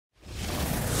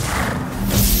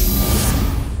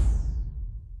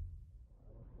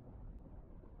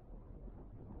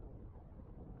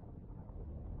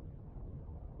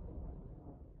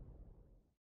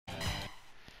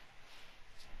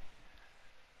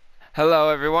Hello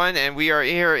everyone, and we are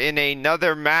here in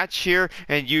another match here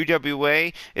in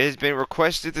UWA. It has been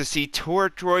requested to see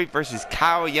Tory versus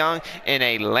Kyle Young in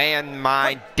a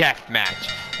landmine death match.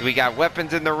 We got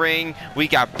weapons in the ring, we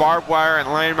got barbed wire and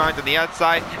landmines on the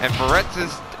outside, and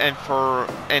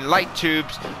and light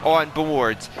tubes on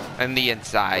boards on the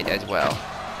inside as well.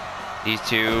 These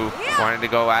two wanted to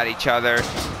go at each other.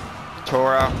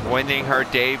 Tora winning her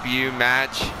debut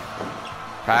match.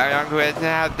 Kyle Young, who hasn't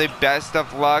had the best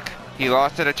of luck. He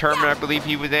lost at a tournament I believe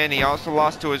he was in. He also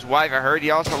lost to his wife. I heard he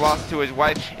also lost to his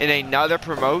wife in another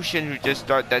promotion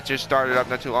that just started up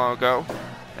not too long ago.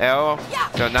 So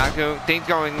things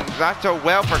going not so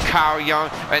well for Kyle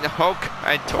Young, and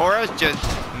Tora's just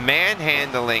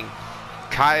manhandling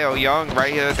Kyle Young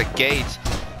right here at the gates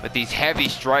with these heavy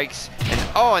strikes, and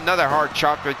another hard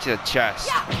chop to the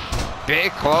chest.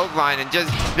 Big clothesline, and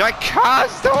just like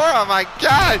Tora, my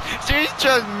God, she's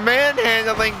just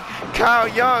manhandling Kyle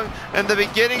Young in the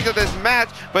beginnings of this match,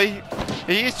 but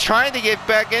he's trying to get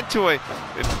back into it.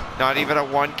 Not even a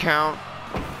 1 count.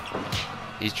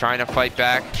 He's trying to fight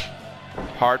back.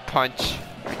 Hard punch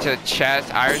to the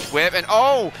chest, Irish whip, and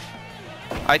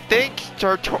I think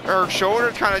her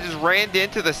shoulder kind of just ran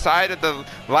into the side of the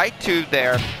light tube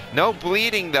there. No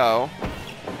bleeding though.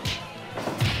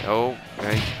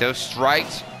 Those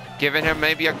strikes giving him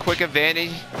maybe a quick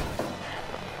advantage.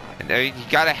 And there he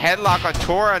got a headlock on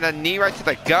Tora and a knee right to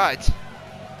the gut.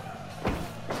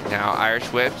 Now Irish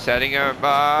whip setting her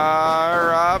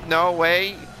up. No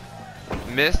way.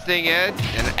 Missing it.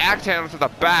 And an axe handle to the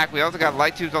back. We also got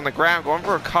light tubes on the ground. Going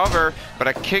for a cover, but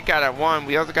a kick out at one.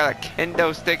 We also got a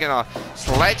kendo stick and a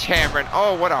sledgehammer. And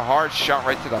what a hard shot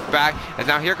right to the back. And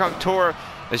now here comes Tora.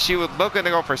 And she was looking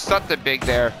to go for something big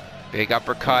there. Big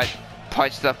uppercut.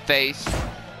 Punch to the face.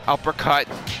 Uppercut.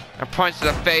 A punch to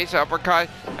the face, uppercut,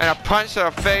 and a punch to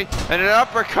the face, and an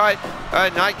uppercut.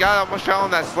 And my God, almost fell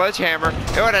on that sledgehammer.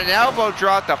 It had an elbow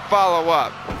drop to follow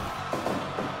up.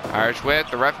 Irish whip.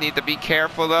 The ref needs to be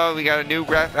careful though. We got a new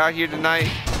ref out here tonight.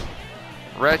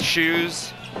 Red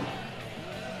shoes.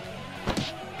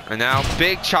 And now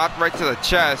big chop right to the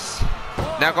chest.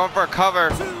 Now going for a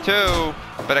cover, 2,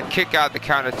 but a kick out the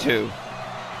count of 2.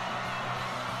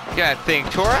 You gotta think,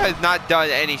 Tora has not done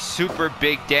any super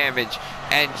big damage,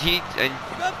 and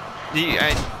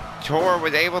Tora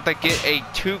was able to get a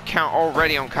 2 count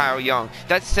already on Kyle Young.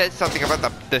 That says something about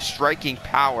the striking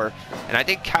power, and I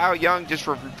think Kyle Young just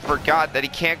forgot that he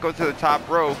can't go to the top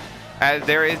rope as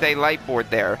there is a light board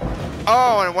there.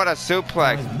 And what a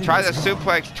suplex. Tried to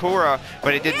suplex Tora,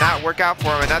 but it did not work out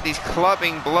for him, and now these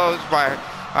clubbing blows by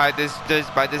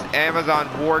this Amazon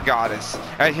war goddess.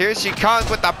 And here she comes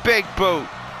with a big boot.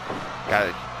 Got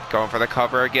it. Going for the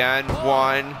cover again.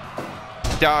 1.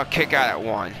 Kick out at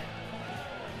 1.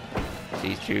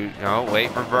 These two,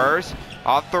 reverse.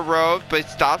 Off the rope, but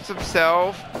stops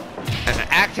himself. And an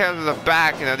axe handle to the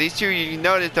back. These two, you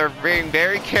notice they're being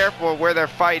very careful where they're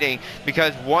fighting,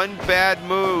 because one bad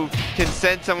move can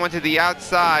send someone to the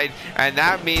outside, and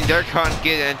that means they're going to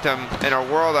get into in a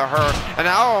world of hurt. And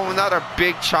another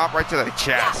big chop right to the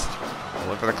chest.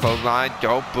 Went for the clothesline,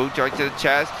 dope boot right to the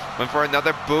chest. Went for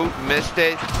another boot, missed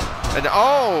it. And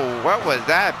what was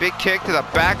that? Big kick to the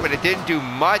back, but it didn't do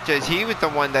much as he was the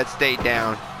one that stayed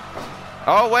down.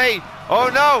 Wait.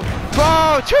 No.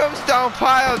 Tombstone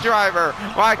pile driver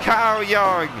by Kyle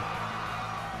Young.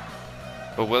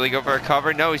 But will he go for a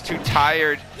cover? No, he's too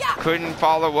tired. Couldn't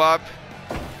follow up.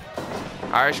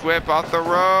 Irish whip off the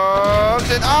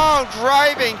ropes. And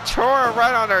driving Tora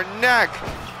right on her neck.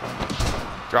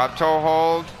 Drop toe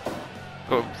hold.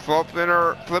 Flipping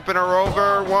her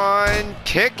over. 1.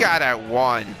 Kick out at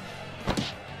 1.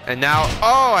 And now,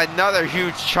 another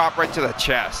huge chop right to the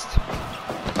chest.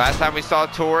 Last time we saw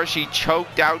Tora, she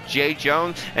choked out Jay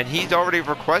Jones, and he's already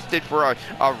requested for a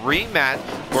rematch.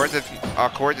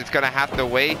 Of course, it's going to have to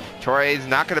wait. Tora is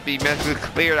not going to be mentally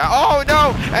cleared.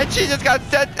 No! And she just got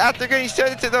sent, after getting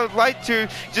sent into the light tube,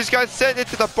 just got sent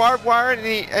into the barbed wire, and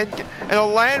a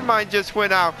landmine just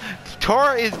went out.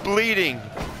 Tora is bleeding.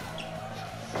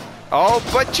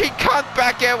 But she comes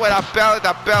back in with a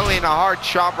belly and a hard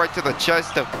chop right to the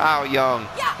chest of Kyle Young.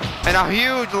 And a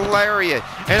huge lariat.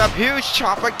 And a huge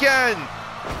chop again.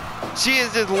 She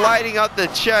is just lighting up the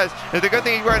chest. And the good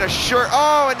thing he's wearing a shirt.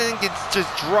 And then gets just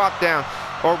dropped down.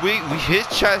 His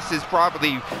chest is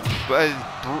probably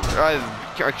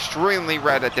extremely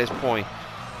red at this point.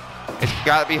 It's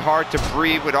got to be hard to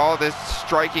breathe with all this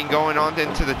striking going on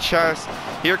into the chest.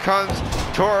 Here comes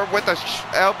Tora with a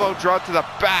elbow drop to the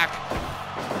back.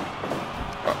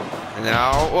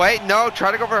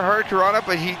 Try to go for her Toronto,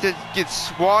 but he just gets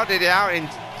swatted out and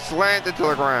slammed into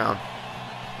the ground.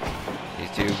 These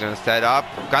These two gonna set up.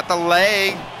 Got the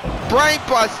leg. Brain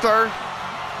buster.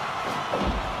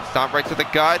 Stomp right to the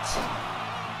guts.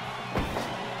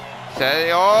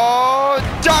 Say, oh,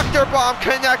 Dr. Bomb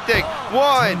connecting.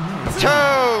 1, 2.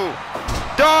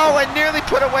 Oh, and nearly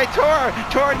put away Tora.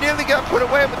 Tora nearly got put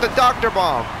away with the Dr.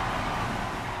 Bomb.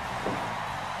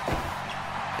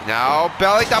 Now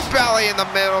belly to belly in the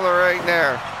middle of the ring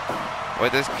there.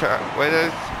 What is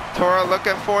Tora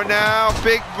looking for now?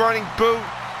 Big running boot.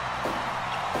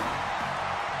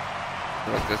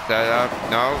 What's the setup?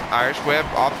 No, Irish whip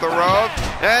off the rope.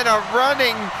 And a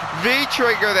running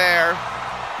V-trigger there.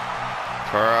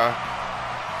 Tora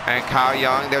and Kyle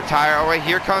Young, they're tired. Oh wait,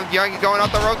 here comes Young, he's going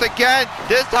off the ropes again.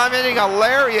 This time hitting a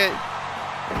lariat.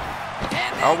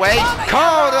 Oh wait,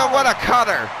 cold, oh, what a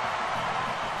cutter.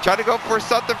 Tried to go for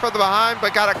something from the behind,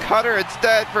 but got a cutter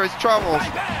instead for his troubles.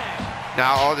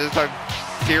 Now, there's a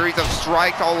series of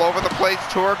strikes all over the place.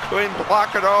 Tora couldn't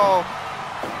block it all.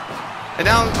 And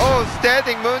now, oh,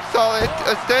 standing moonsault,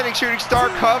 a standing shooting star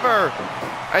cover.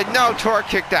 And no, Tora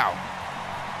kicked out.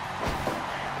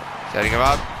 Setting him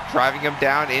up, driving him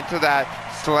down into that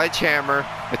sledgehammer.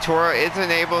 But Tora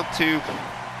isn't able to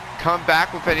come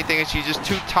back with anything, and she's just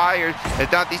too tired.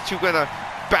 And now these two gonna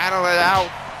battle it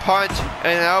out. Punch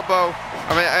and an elbow,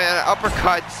 and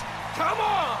uppercuts. Come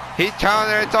on! He's telling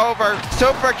her it's over.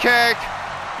 Super kick.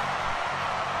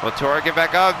 Will Tora get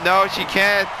back up? No, she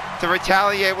can't. To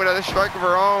retaliate with another strike of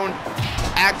her own.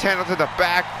 Axe handle to the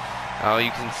back. Oh,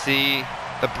 you can see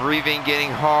the breathing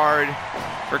getting hard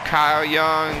for Kyle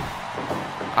Young.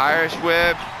 Irish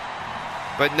whip.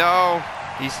 But no,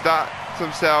 he stops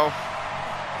himself.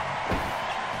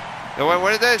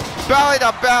 What is this? Belly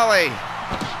to belly.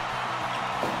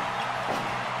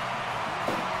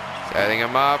 Setting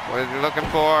him up. What is he looking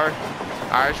for?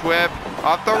 Irish whip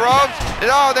off the ropes.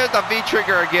 And oh, there's the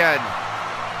V-trigger again.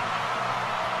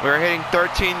 We're hitting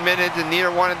 13 minutes and neither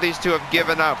one of these two have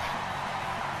given up.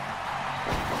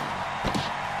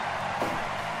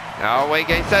 Now wait,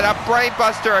 getting set up. Brain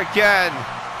buster again.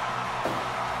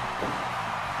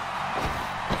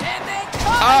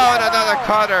 Oh, and another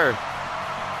cutter.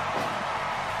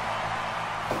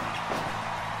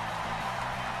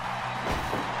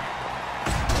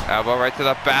 Elbow right to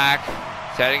the back.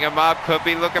 Setting him up. Could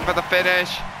be looking for the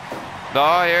finish.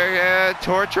 No, here,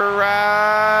 torture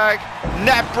rag.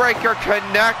 Net breaker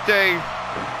connecting.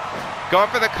 Going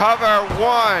for the cover.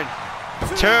 1,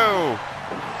 2,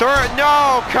 3.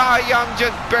 No, Kyle Young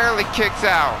just barely kicks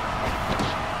out.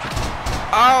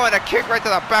 Oh, and a kick right to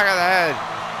the back of the head.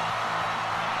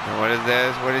 And what is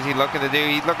this? What is he looking to do?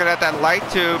 He's looking at that light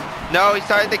tube. No, he's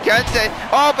starting against it.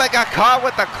 Oh, but got caught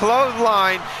with the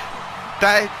clothesline.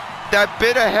 That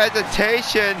bit of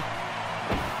hesitation.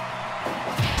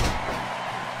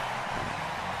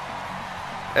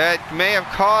 It may have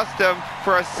cost him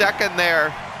for a second there.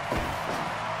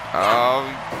 Oh,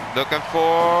 looking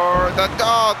for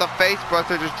the face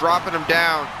buster, just dropping him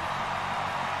down.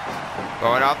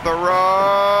 Going off the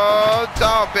road.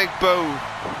 Oh, big boot.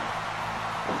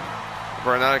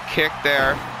 For another kick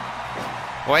there.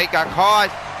 Wait, got caught.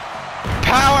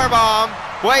 Powerbomb.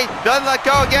 Wait, doesn't let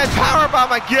go again.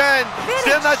 Powerbomb again.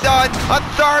 Still not done. A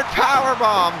third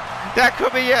powerbomb. That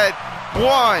could be it.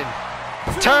 1,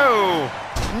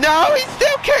 2. No, he's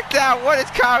still kicked out. What is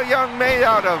Kyle Young made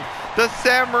out of? The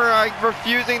samurai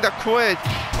refusing to quit.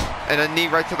 And a knee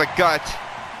right to the gut.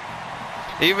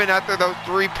 Even after those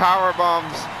 3 power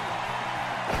bombs.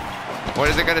 What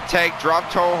is it going to take? Drop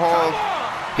toe hold.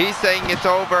 He's saying it's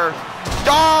over.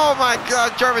 Oh my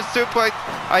God, German suplex.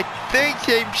 I think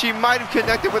she might have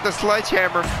connected with a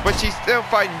sledgehammer, but she's still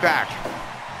fighting back.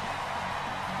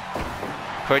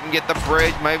 Couldn't get the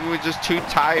bridge. Maybe was just too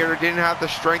tired or didn't have the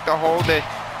strength to hold it.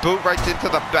 Boot right into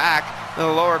the back, in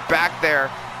the lower back there.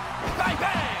 Bang,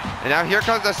 bang. And now here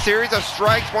comes a series of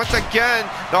strikes. Once again,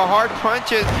 the hard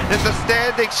punches and the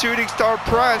standing shooting star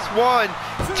press. 1,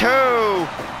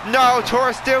 2. No,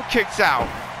 Tora still kicks out.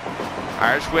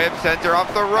 Irish whip sends her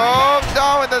off the ropes.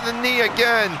 Oh, and then the knee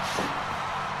again.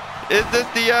 Is this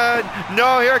the end?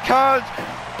 No, here it comes.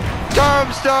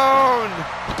 Tombstone.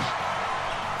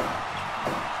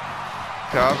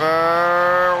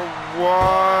 Cover.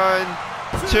 1,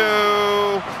 2.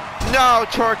 No,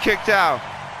 Tora kicked out.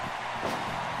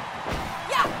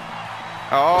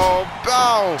 Oh,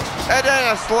 and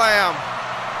then a slam.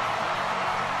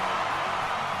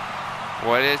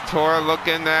 What is Tora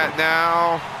looking at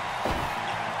now?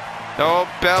 Oh,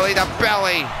 belly to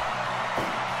belly.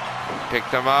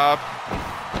 Picked him up.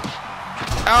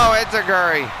 Oh, it's a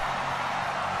Guri.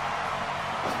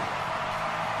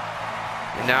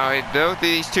 And now both of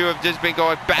these two have just been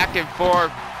going back and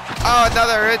forth. Oh,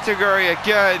 another Itziguri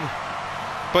again.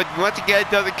 But once again,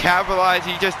 doesn't capitalize.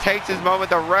 He just takes his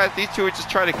moment to rest. These two are just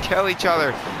trying to kill each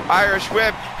other. Irish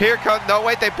whip. Here comes. No,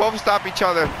 wait. They both stop each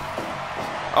other.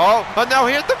 Oh no.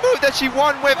 Here's the move that she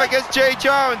won with against Jay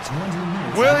Jones.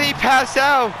 Will he pass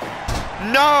out?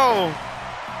 No.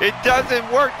 It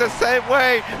doesn't work the same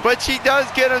way. But she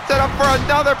does get him set up for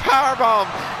another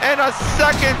powerbomb. And a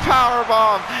second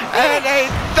powerbomb. And a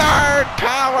third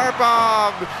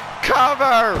powerbomb.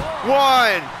 Cover.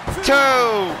 1,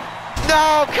 2.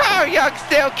 No, Kyle Young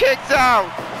still kicks out.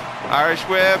 Irish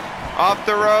whip off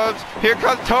the ropes. Here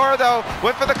comes Tora though.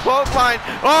 Went for the clothesline.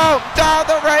 Oh, no,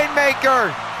 the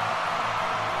Rainmaker.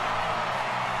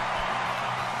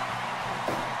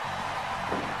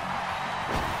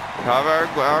 Cover,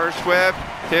 Irish whip.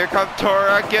 Here comes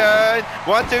Tora again.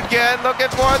 Once again, looking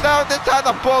for though. This time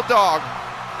the Bulldog.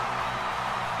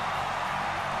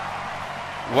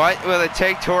 What will it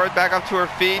take? Tora back up to her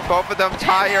feet. Both of them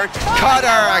tired.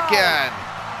 Cutter again.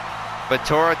 But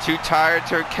Tora too tired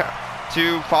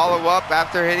to follow up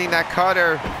after hitting that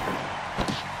cutter.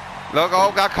 Look,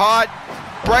 oh, got caught.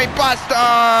 Brain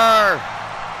buster.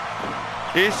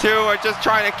 These two are just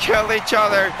trying to kill each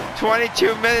other.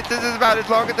 22 minutes. This is about as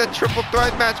long as the triple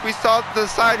threat match we saw to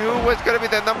decide who was going to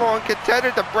be the #1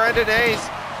 contender to Brandon Ace.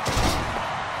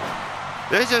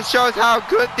 This just shows how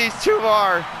good these two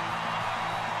are.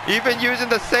 Even using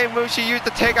the same move she used to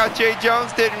take out Jay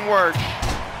Jones didn't work.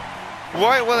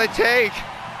 What will it take?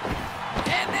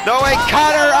 No, a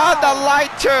cutter on the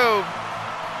light tube.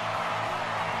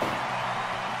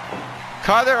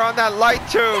 Cutter on that light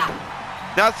tube.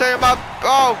 Now set him up.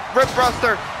 Oh,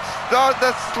 ripbuster. Oh,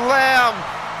 the slam.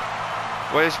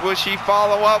 Will she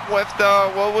follow up with the,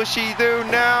 what will she do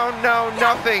now? No,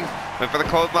 nothing. Went for the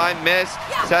clothesline, miss,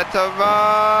 sets him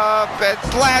up, and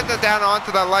slams it down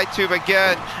onto the light tube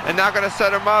again. And now gonna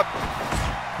set him up.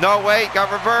 No, wait,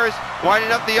 got reversed,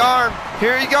 winding up the arm.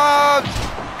 Here he goes,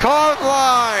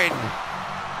 clothesline.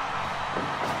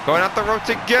 Going up the ropes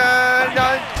again,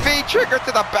 feet trigger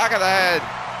to the back of the head.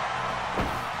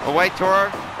 Oh wait,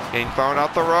 Tora, getting thrown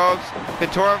out the ropes.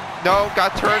 And Tora, no,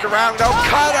 got turned around, no,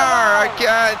 cutter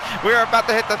again. We are about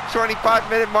to hit the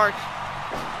 25-minute mark.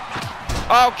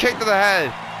 Oh, kick to the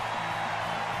head.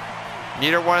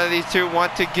 Neither one of these two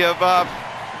want to give up.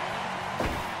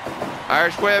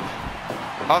 Irish whip.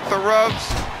 Off the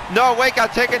ropes. No, wait,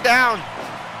 got taken down.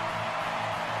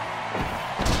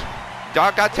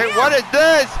 Dog got taken. What is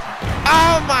this?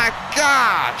 Oh my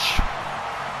gosh.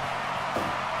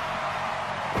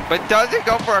 But doesn't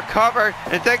go for a cover.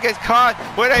 And then gets caught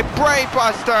with a brain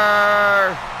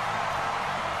buster.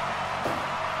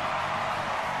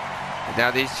 Now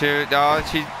these two, no,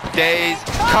 she's dazed.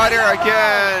 Cutter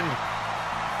again.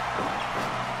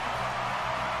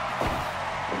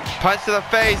 Punch to the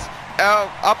face.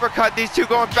 Oh, uppercut. These two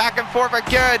going back and forth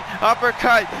again.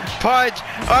 Uppercut, punch,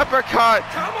 uppercut.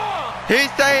 Come on.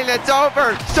 He's saying it's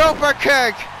over. Super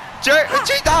kick.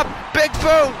 She's up. Big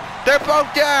boot. They're both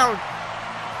down.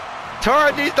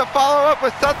 Tora needs to follow up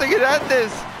with something and end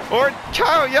this. Or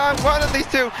Kyle Young, one of these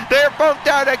two. They're both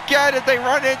down again as they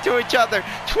run into each other.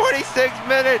 26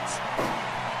 minutes.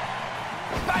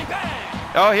 Bang,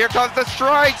 bang. Oh, here comes the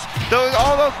strikes.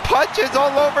 All those punches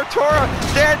all over Tora.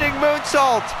 Standing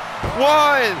moonsault.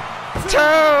 1, 2.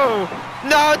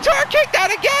 No, Tora kicked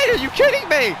out again. Are you kidding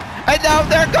me? And now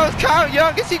there goes Kyle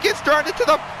Young as he gets thrown into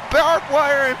the barbed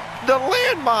wire and the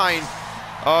landmine.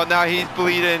 Oh, now he's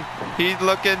bleeding. He's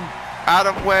looking out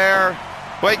of where.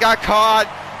 Wait, got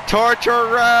caught. Torture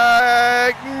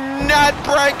rag, net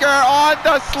breaker on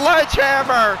the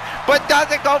sledgehammer, but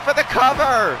doesn't go for the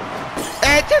cover.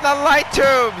 Into the light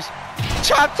tubes,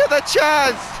 chop to the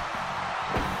chest.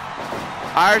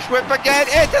 Irish whip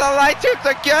again, into the light tubes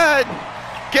again.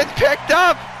 Gets picked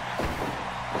up.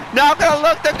 Now gonna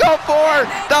look to go for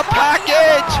the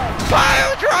package.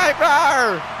 Pile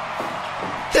driver.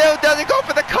 Still doesn't go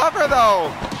for the cover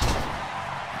though.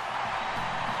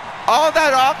 All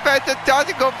that offense, it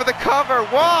doesn't go for the cover.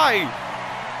 Why?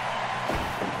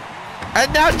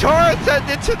 And now Tora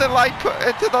sends into the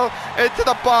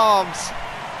bombs.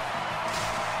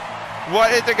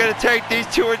 What is it going to take? These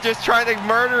two are just trying to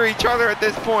murder each other at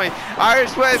this point.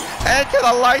 Irish whip into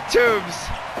the light tubes.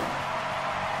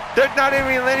 There's not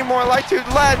even any more light tubes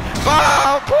left.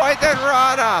 Oh, poison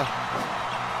Rana.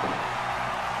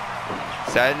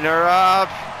 Setting her up.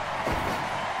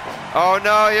 Oh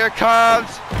no, here comes.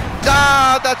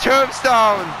 Ah, the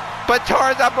tombstone. But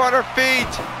Tora's up on her feet.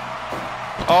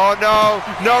 Oh no,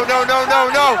 no, no, no, no,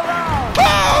 no.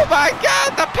 Oh my God,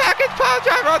 the package pile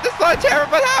driver on the sledgehammer,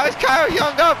 but how is Kyle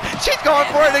Young up? She's going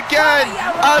for it again.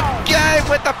 Again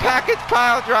with the package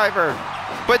pile driver.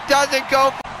 But doesn't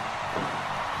go.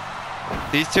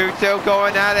 These two still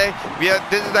going at it. Yeah,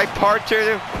 this is like part 2.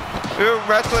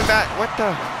 Wrestling match. What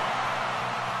the?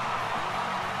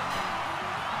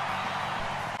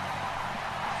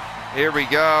 Here we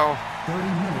go. 30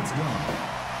 minutes gone.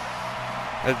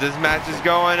 As this match is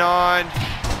going on.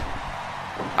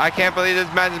 I can't believe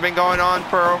this match has been going on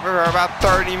for over about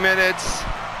 30 minutes.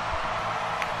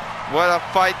 What a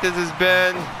fight this has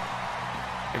been.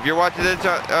 If you're watching this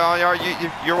on your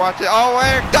YouTube, you're watching. Oh,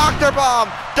 wait, Dr. Bomb!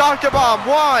 Dr. Bomb,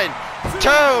 1, 2.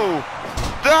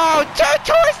 No,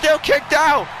 Tora still kicked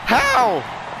out. How?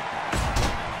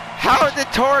 How did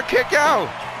Tora kick out?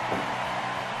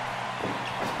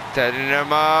 Setting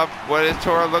him up. What is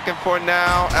Tora looking for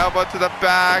now? Elbow to the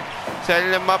back.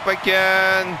 Setting him up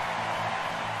again.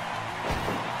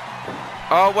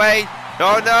 Oh, wait.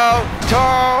 Oh, no.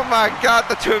 Oh, my God,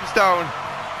 the tombstone.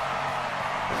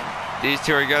 These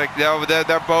two are gonna.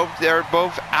 They're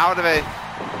both out of it.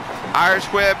 Irish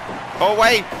whip. Oh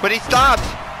wait, but he stopped.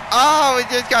 Oh,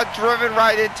 he just got driven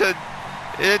right into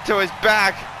his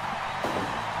back.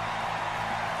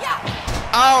 Yeah.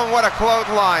 Oh, and what a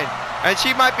clothesline! And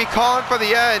she might be calling for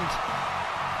the end.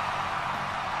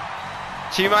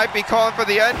 She might be calling for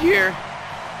the end here.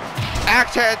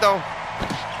 Axe handle.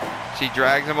 She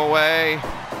drags him away.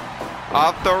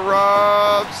 Off the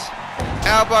ropes.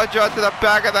 Elbow drop to the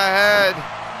back of the head.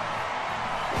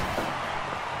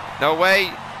 No,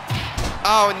 wait.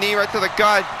 Oh, knee right to the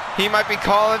gut. He might be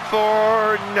calling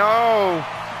for... No.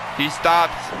 He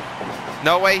stops.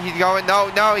 No, wait, he's going...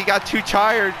 No, he got too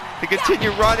tired to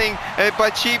continue running.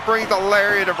 But she brings a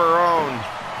lariat of her own.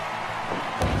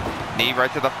 Knee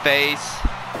right to the face.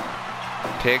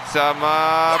 Picks him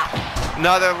up.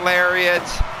 Another lariat.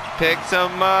 Picks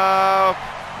him up.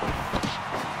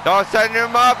 Oh, setting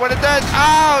him up. What is that?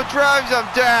 Oh, drives him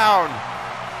down.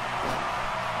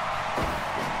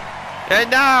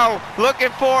 And now, looking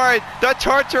for it. The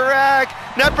torture rack.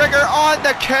 Neckbreaker on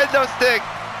the kendo stick.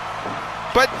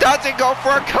 But doesn't go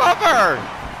for a cover.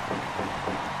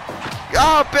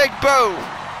 Oh, big boot.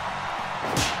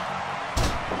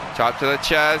 Chop to the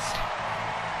chest.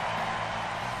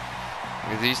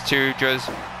 These two just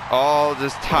all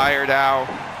just tired out.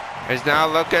 Is now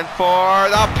looking for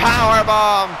the power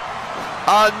bomb.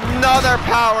 Another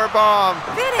power bomb.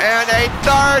 And a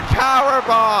third power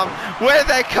bomb with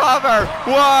a cover.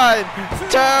 1,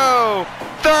 2,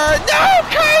 3. No,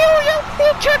 Kyle,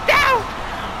 you kicked out.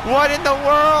 What in the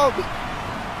world?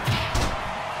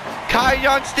 Kai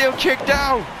Young still kicked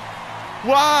out.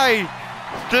 Why?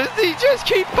 Does he just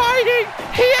keep fighting?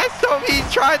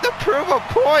 He's trying to prove a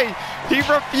point. He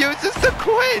refuses to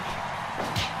quit.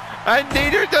 And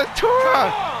neither does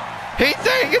Tora. He's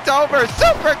saying it's over.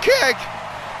 Super kick.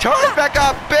 Tora's back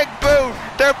up. Big boot.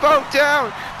 They're both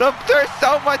down. There's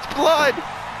so much blood.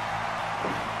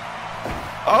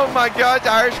 Oh my God,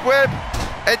 Irish whip.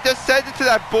 It just sends it to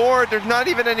that board. There's not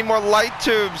even any more light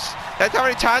tubes. That's how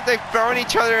many times they've thrown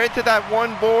each other into that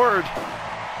one board.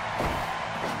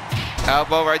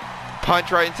 Elbow right,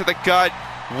 punch right into the gut.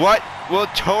 What will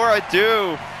Tora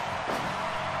do?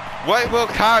 What will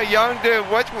Kyle Young do?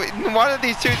 One of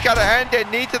these two's got to end it.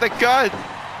 Knee to the gut.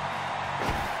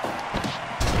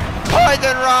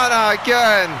 Poison Rana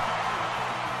again.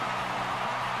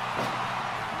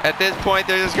 At this point,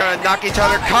 they're just gonna knock each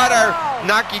other,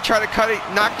 knock each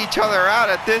other out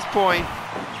at this point.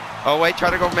 Oh wait, try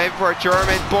to go maybe for a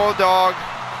German Bulldog.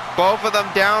 Both of them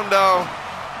down though.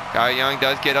 Kyle Young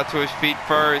does get up to his feet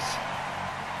first.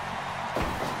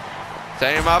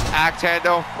 Setting him up, axe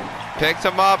handle. Picks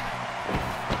him up.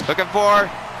 Looking for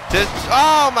this.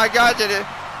 Oh my God,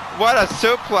 what a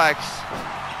suplex.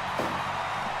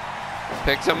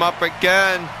 Picks him up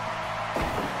again.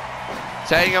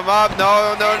 Setting him up. No.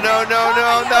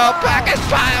 Package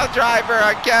pile driver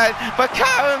again. But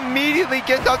Kyle immediately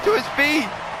gets up to his feet.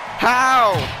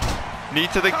 How? Knee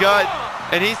to the gut.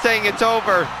 And he's saying it's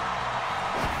over.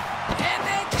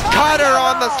 Cutter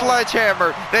on the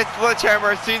sledgehammer. This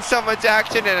sledgehammer has seen so much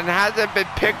action and it hasn't been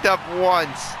picked up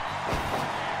once.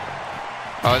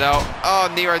 Oh no.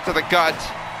 Oh, knee right to the gut.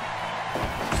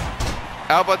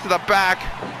 Elbow to the back.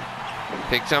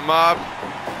 Picks him up.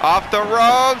 Off the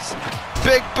ropes.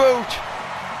 Big boot.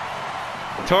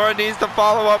 Tora needs to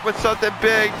follow up with something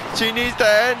big. She needs to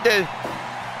end it.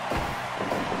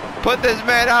 Put this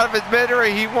man out of his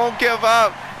misery. He won't give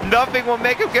up. Nothing will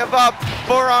make him give up.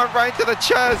 Forearm right to the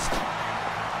chest.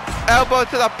 Elbow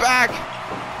to the back.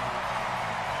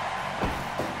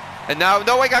 And now,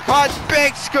 no one got caught.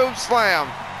 Big scoop slam.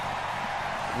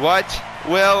 What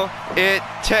will it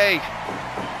take?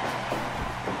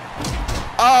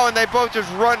 Oh, and they both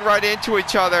just run right into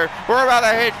each other. We're about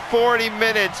to hit 40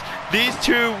 minutes. These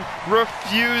two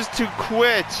refuse to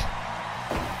quit.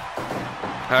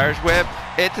 Irish whip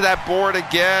into that board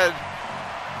again.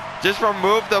 Just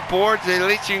remove the boards, at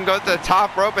least you can go to the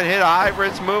top rope and hit a high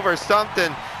risk move or something.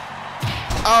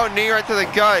 Oh, knee right to the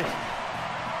gut.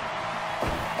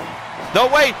 No,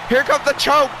 wait, here comes the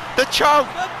choke, the choke,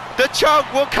 the choke.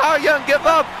 Will Kyle Young give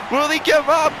up? Will he give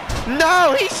up?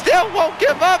 No, he still won't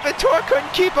give up, and Tora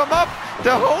couldn't keep him up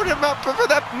to hold him up for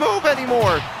that move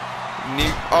anymore.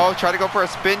 Oh, tried to go for a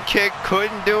spin kick,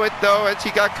 couldn't do it though, as he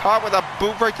got caught with a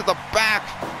boot right to the back.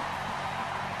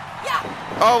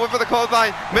 Oh, went for the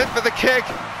clothesline, meant for the kick.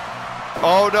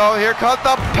 Oh no, here comes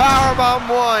the powerbomb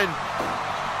 1.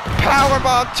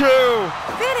 Powerbomb 2.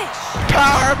 Finish.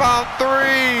 Powerbomb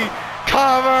 3.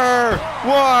 Cover.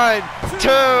 1,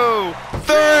 2,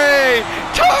 3.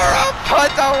 Tora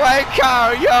puts away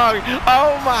Kyle Young.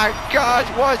 Oh my gosh,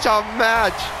 what a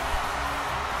match.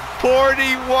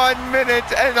 41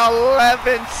 minutes and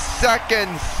 11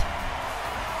 seconds.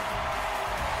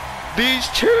 These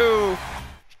two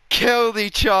killed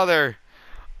each other.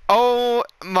 Oh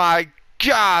my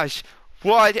gosh,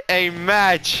 what a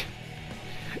match.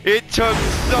 It took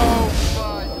so